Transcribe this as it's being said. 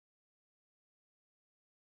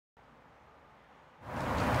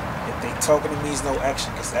Talking means no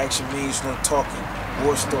action, cause action means no talking.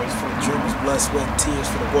 War stories for the dreamers, blood, sweat, and tears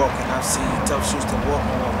for the walking. I've seen tough shoes to walk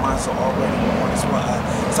on, while mine's are already worn. It's my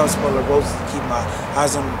eye. Some smell of roses to keep my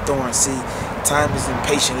eyes on the thorn. See, time is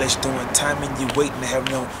impatient, unless you're doing time and you waiting to have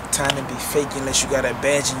no time to be faking. Unless you got a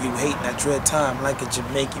badge and you hating. I dread time like a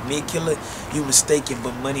Jamaican. Me a killer, you mistaken,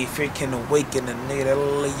 but money fear can awaken. A nigga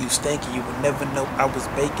that'll lay you stankin'. You would never know I was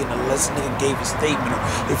baking unless a nigga gave a statement.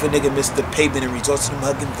 Or if a nigga missed the pavement, it results in him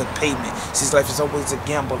hugging the pavement. Since life is always a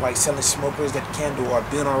gamble, like selling smokers that candle or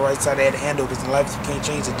being on the right side of that handle. Cause in life you can't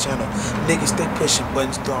change the channel. Niggas stay pushing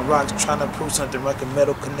buttons, throwing rocks, trying to prove something, rocking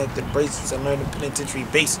metal connected bracelets and learning penitentiary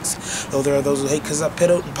basics. Though there are those who hate cause I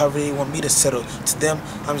pedal and poverty want me to settle. To them,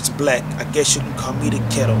 I'm just black. I guess you can call me the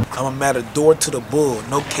kettle. I'm a matador to the bull,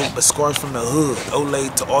 no cape but scars from the hood.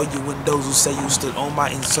 Olay to all you windows who say you stood on my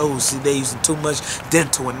insoles. See, they using too much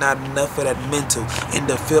dental and not enough of that mental. End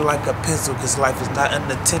up feel like a pencil cause life is not a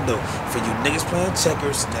Nintendo. For you niggas playing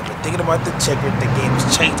checkers, never thinking about the checker. The game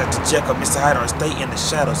has changed like the Jekyll, Mr. Hyde, or stay in the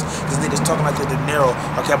shadows. These niggas talking like they're De Niro,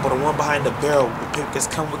 or capital one behind the barrel. The papers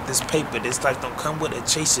come with this paper, this life don't come with a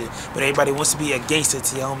chaser. But everybody wants to be a gangster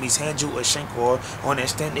till your homies hand you a shank, or on that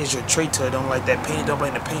stand is your traitor. Don't like that painting, don't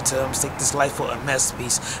blame the painter. Mistake this life for a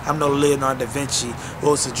masterpiece. I'm no Leonardo da Vinci,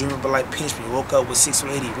 was a dreamer but like pinch me. Woke up with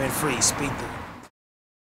 680, rent free, speak the